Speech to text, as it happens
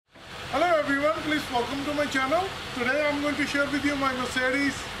please welcome to my channel. Today I'm going to share with you my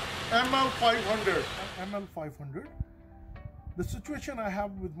Mercedes ML500. ML500. The situation I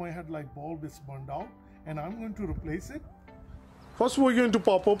have with my headlight bulb is burned out and I'm going to replace it. First we're going to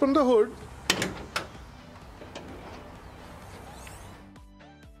pop open the hood.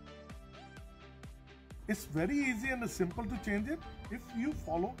 It's very easy and simple to change it if you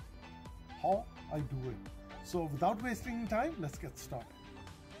follow how I do it. So without wasting time, let's get started.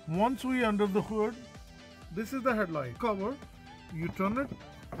 Once we under the hood, this is the headlight cover. You turn it,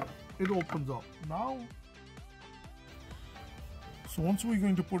 it opens up. Now, so once we're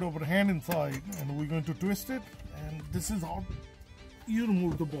going to put our hand inside and we're going to twist it, and this is how you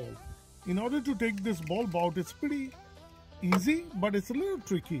remove the bulb. In order to take this bulb out, it's pretty easy, but it's a little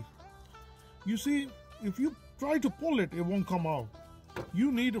tricky. You see, if you try to pull it, it won't come out.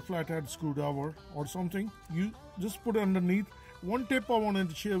 You need a flathead screwdriver or something. You just put it underneath. One tip I wanted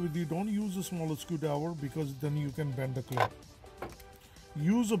to share with you, don't use a smaller screwdriver because then you can bend the clip.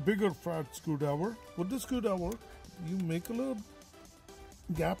 Use a bigger fat screwdriver. With the screwdriver, you make a little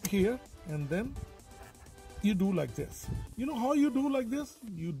gap here and then you do like this. You know how you do like this?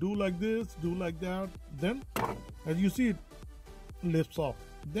 You do like this, do like that. Then, as you see, it lifts up.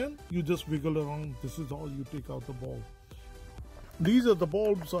 Then you just wiggle around. This is how you take out the bulb. These are the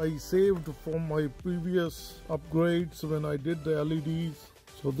bulbs I saved from my previous upgrades when I did the LEDs.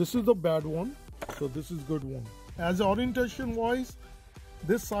 So this is the bad one. So this is good one. As orientation wise,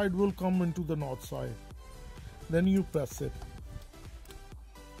 this side will come into the north side. Then you press it.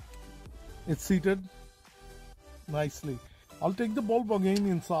 It's seated nicely. I'll take the bulb again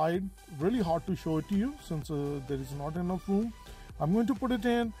inside. Really hard to show it to you since there is not enough room. I'm going to put it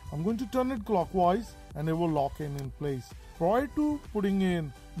in. I'm going to turn it clockwise and it will lock in place. Prior to putting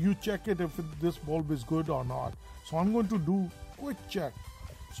in, you check it if this bulb is good or not. So I'm going to do quick check.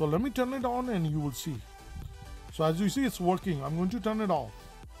 So let me turn it on and you will see. So as you see, it's working. I'm going to turn it off.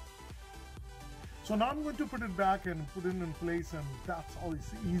 So now I'm going to put it back and put it in place, and that's how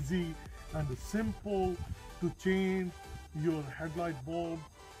it's easy and simple to change your headlight bulb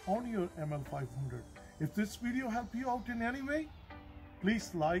on your ML500. If this video helped you out in any way,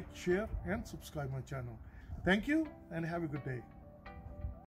 please like, share and subscribe my channel. Thank you and have a good day.